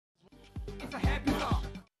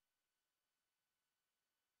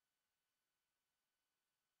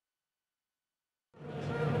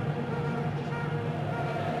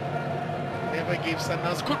against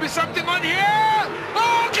Sundowns. Could be something on here!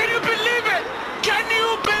 Oh, can you believe it? Can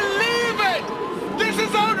you believe it? This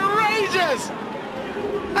is outrageous!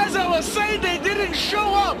 As I was saying, they didn't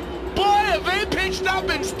show up. Boy, have they pitched up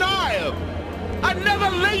in style.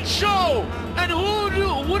 Another late show. And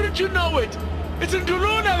wouldn't you know it? It's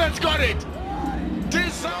Ndulula that's got it.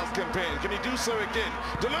 Last campaign, can he do so again?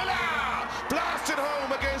 Ndulula blasted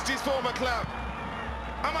home against his former club.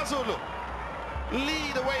 Amazulu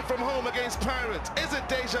lead away from home against Pirates. Is it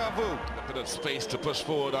deja vu? A bit of space to push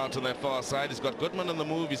forward out on that far side. He's got Goodman on the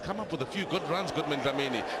move. He's come up with a few good runs, Goodman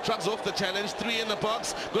Dlamini. Shrugs off the challenge, 3 in the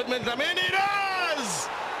box. Goodman Dlamini does!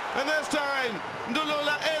 And this time,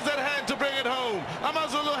 Ndulula is at hand to bring it home.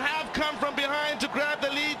 Amazulu have come from behind to grab the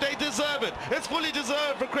lead. They deserve it. It's fully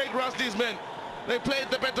deserved for Craig Rustley's men. They played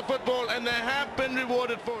the better football and they have been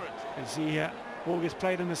rewarded for it. You see here, ball gets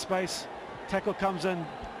played in the space. Tackle comes in,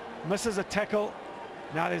 misses a tackle.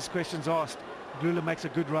 Now there's questions asked. Ndulula makes a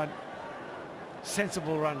good run.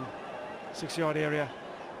 Sensible run. 6-yard area.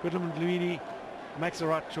 Goodman Dlamini makes the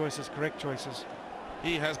right choices, correct choices.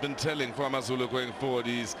 He has been telling for Amazulu going forward.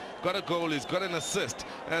 He's got a goal, he's got an assist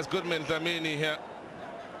as Goodman Dlamini here.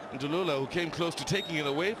 Ndulula, who came close to taking it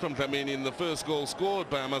away from Dlamini in the first goal scored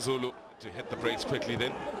by Amazulu. To hit the brakes quickly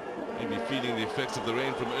then. Maybe feeling the effects of the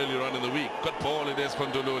rain from earlier on in the week. Good ball it is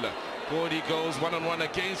from Ndulula. Forward he goes, one-on-one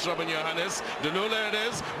against Robin Johannes. Ndulula it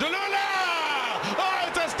is. Ndulula! Oh,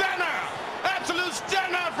 it's a stunner! Absolute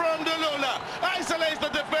stunner from Ndulula. Isolates the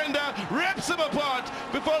defender, rips him apart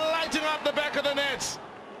before lighting up the back of the nets.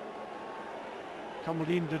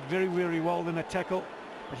 Kamaldeen did very, very well in a tackle.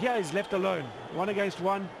 But here he's left alone. 1 against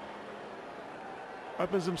 1.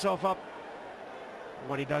 Opens himself up.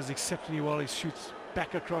 What he does exceptionally well, he shoots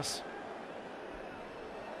back across.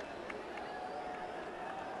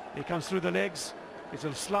 He comes through the legs. It's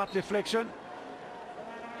a slight deflection.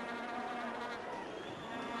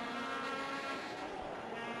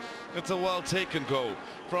 It's a well-taken goal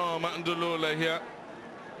from Ndulula here.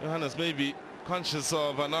 Johannes may be conscious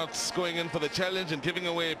of not going in for the challenge and giving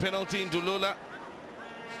away a penalty. Ndulula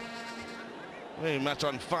very much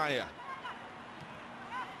on fire.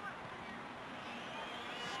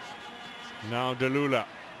 Now Ndulula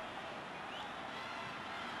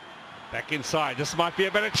back inside. This might be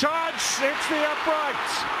a better chance. It's the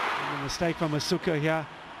upright. And a mistake from Asuka here.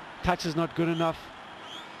 Touch is not good enough.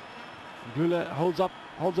 Ndulula holds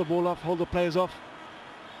the ball off, holds the players off.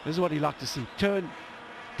 This is what he likes to see. Turn,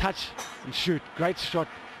 touch, and shoot. Great shot.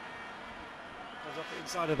 Goes off the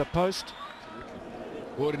inside of the post.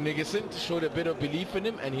 Gordon Niggerson showed a bit of belief in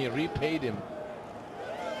him and he repaid him.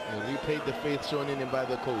 He repaid the faith shown in him by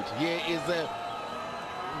the coach. Here is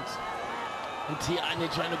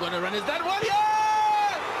Tiani trying to go on a run. Is that one?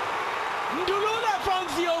 Yeah! Ndulula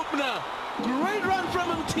finds the opener. Great run from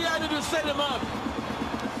him, Tiani, to set him up.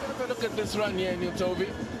 Look at this run here, Neil Toby.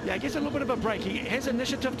 Yeah, he gets a little bit of a break. He has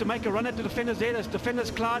initiative to make a run at the defenders there. As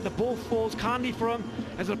defenders collide, the ball falls kindly for him.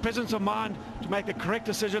 Has the presence of mind to make the correct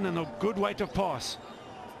decision and a good way to pass.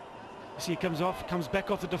 You see, he comes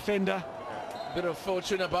back off the defender. Bit of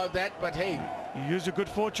fortune about that, but hey. He used a good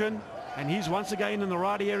fortune, and he's once again in the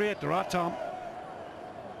right area at the right time.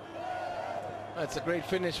 That's a great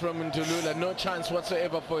finish from Ndulula. No chance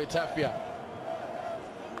whatsoever for Etafia.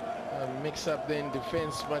 Mix up then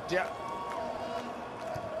defense, but yeah.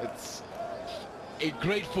 It's a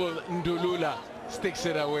grateful Ndulula. Sticks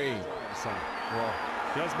it away. Well,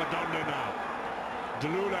 here's Madondo now.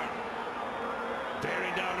 Ndulula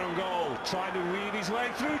bearing down on goal, trying to weed his way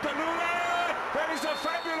through. Ndulula! That is a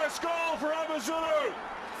fabulous goal for Amazulu,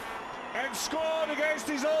 and scored against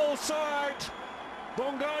his old side.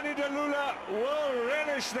 Bongani Ndulula will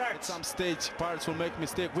relish that. At some stage, Pirates will make a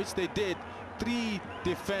mistake, which they did. 3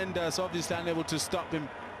 defenders obviously unable to stop him.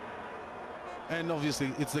 And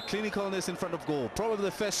obviously, it's the clinicalness in front of goal. Probably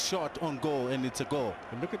the first shot on goal, and it's a goal.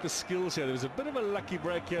 And look at the skills here. There was a bit of a lucky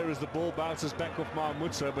break here as the ball bounces back off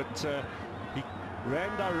Mahmutsa, but he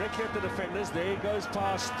ran directly at the defenders. There he goes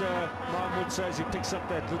past Mahmutsa as he picks up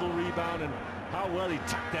that little rebound, and how well he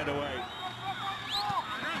tucked that away.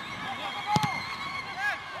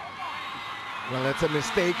 Well, that's a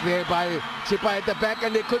mistake there by Chippa at the back,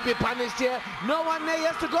 and they could be punished here. No one there, he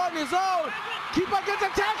has to go on his own. Keeper gets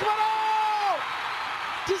attacked, but oh!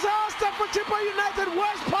 Disaster for Chippa United.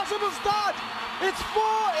 Worst possible start. It's 4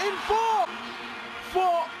 in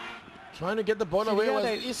 4. Trying to get the ball away was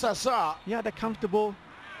Isasa. Yeah, they're comfortable.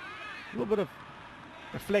 A little bit of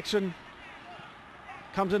deflection.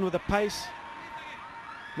 Comes in with a pace.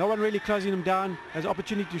 No one really closing him down. Has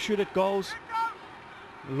opportunity to shoot at goals.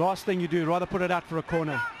 Last thing you do, rather put it out for a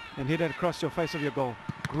corner and hit it across your face of your goal.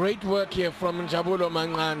 Great work here from Njabulo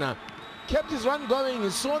Mangana. kept his run going. He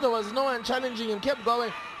saw there was no one challenging him, kept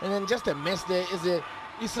going, and then just a mess there.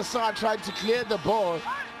 Issasa tried to clear the ball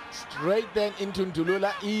straight then into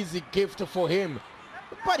Ndulula. Easy gift for him,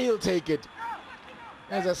 but he'll take it.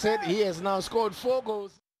 As I said, he has now scored 4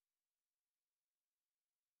 goals.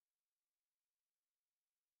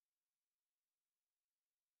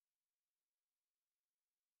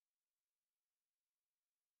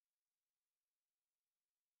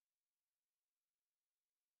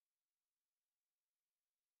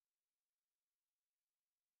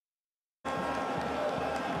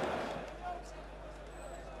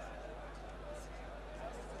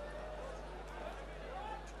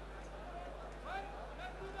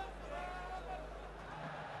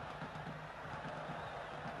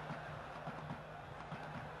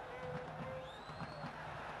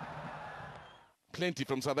 Plenty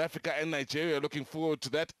from South Africa and Nigeria looking forward to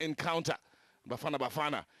that encounter.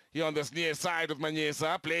 Bafana here on this near side of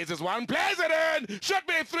Manyesa, plays his one, plays it in, should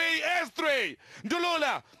be 3, is 3.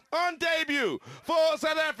 Ndulula on debut for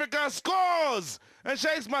South Africa scores, and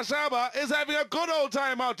Shakes Mashaba is having a good old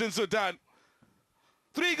time out in Sudan.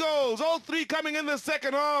 3 goals, all 3 coming in the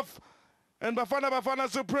second half, and Bafana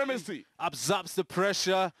supremacy. Absorbs the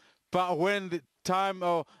pressure, but when the time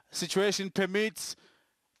or situation permits,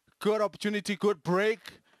 good opportunity, good break,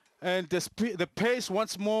 and the pace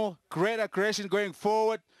once more, great aggression going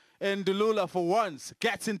forward, and Ndulula for once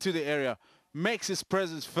gets into the area, makes his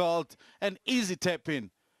presence felt, an easy tap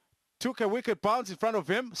in. Took a wicked bounce in front of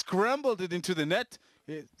him, scrambled it into the net.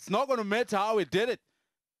 It's not going to matter how he did it.